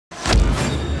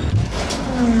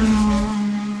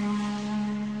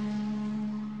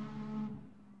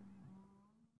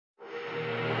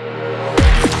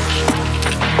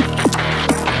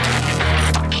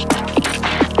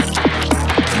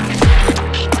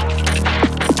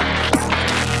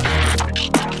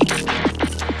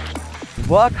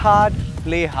Work hard,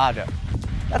 play harder.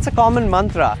 That's a common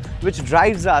mantra which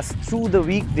drives us through the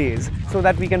weekdays so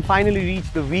that we can finally reach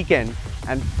the weekend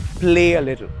and play a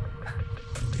little.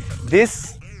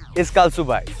 This is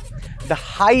Kalsubai, the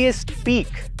highest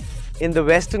peak in the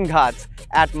Western Ghats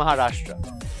at Maharashtra.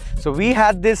 So we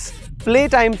had this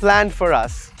playtime planned for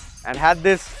us and had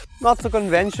this not so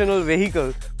conventional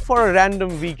vehicle for a random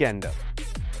weekender,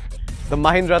 the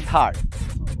Mahindra Thar.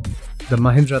 The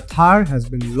Mahindra Thar has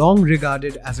been long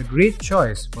regarded as a great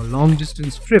choice for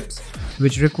long-distance trips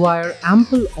which require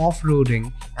ample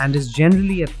off-roading and is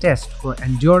generally a test for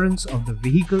endurance of the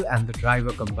vehicle and the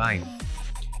driver combined.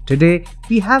 Today,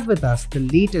 we have with us the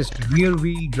latest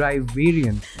rear-wheel drive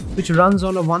variant which runs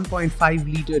on a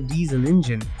 1.5-litre diesel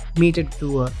engine mated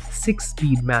to a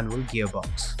 6-speed manual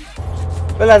gearbox.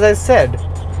 Well, as I said,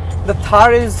 the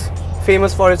Thar is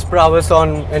famous for its prowess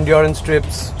on endurance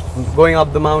trips, going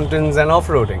up the mountains and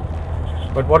off-roading.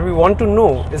 But what we want to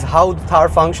know is how the Thar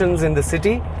functions in the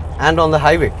city and on the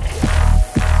highway.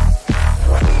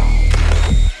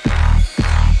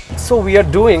 So we are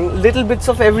doing little bits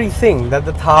of everything that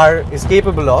the Thar is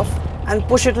capable of and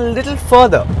push it a little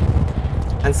further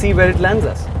and see where it lands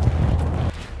us.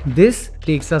 This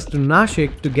takes us to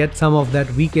Nashik to get some of that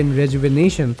weekend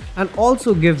rejuvenation and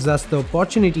also gives us the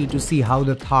opportunity to see how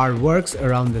the Thar works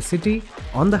around the city,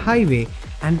 on the highway,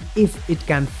 and if it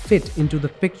can fit into the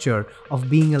picture of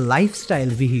being a lifestyle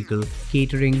vehicle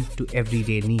catering to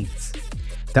everyday needs.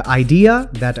 The idea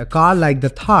that a car like the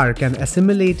Thar can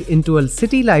assimilate into a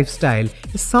city lifestyle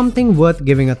is something worth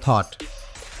giving a thought.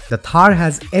 The Thar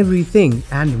has everything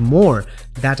and more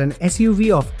that an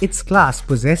SUV of its class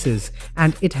possesses,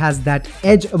 and it has that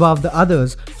edge above the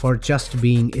others for just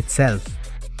being itself.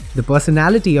 The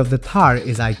personality of the Thar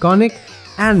is iconic,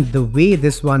 and the way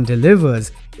this one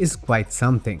delivers is quite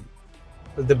something.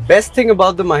 The best thing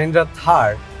about the Mahindra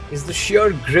Thar is the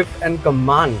sheer grip and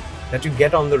command that you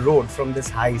get on the road from this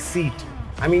high seat.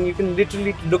 I mean, you can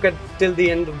literally look at till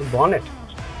the end of the bonnet.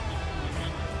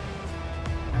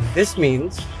 And this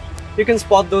means you can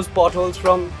spot those potholes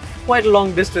from quite a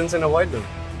long distance and avoid them.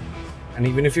 And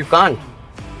even if you can't,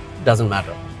 it doesn't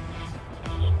matter.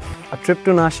 A trip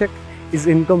to Nashik is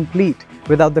incomplete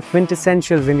without the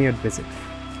quintessential vineyard visit.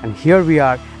 And here we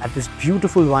are at this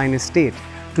beautiful wine estate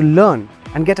to learn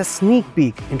and get a sneak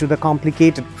peek into the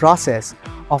complicated process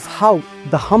of how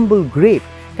the humble grape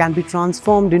can be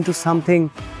transformed into something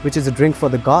which is a drink for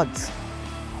the gods.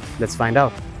 Let's find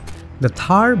out. The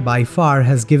Thar by far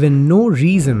has given no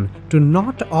reason to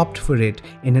not opt for it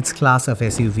in its class of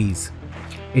SUVs.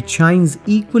 It shines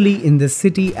equally in the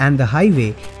city and the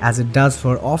highway as it does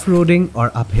for off-roading or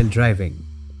uphill driving.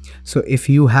 So if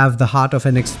you have the heart of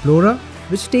an explorer,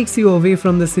 which takes you away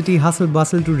from the city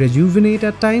hustle-bustle to rejuvenate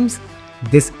at times,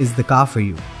 this is the car for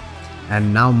you.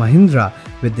 And now Mahindra,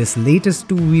 with this latest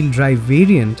two-wheel drive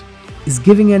variant, is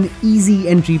giving an easy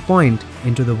entry point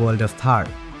into the world of Thar.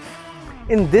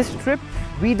 In this trip,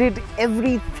 we did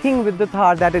everything with the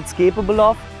Thar that it's capable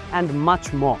of and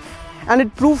much more. And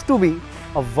it proved to be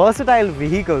a versatile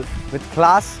vehicle with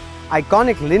class,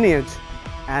 iconic lineage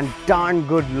and darn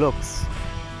good looks.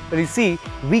 But you see,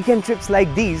 weekend trips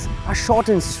like these are short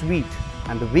and sweet,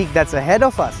 and the week that's ahead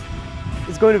of us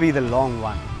is going to be the long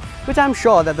one, which I'm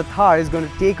sure that the Thar is going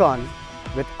to take on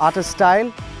with utter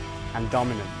style and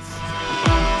dominance.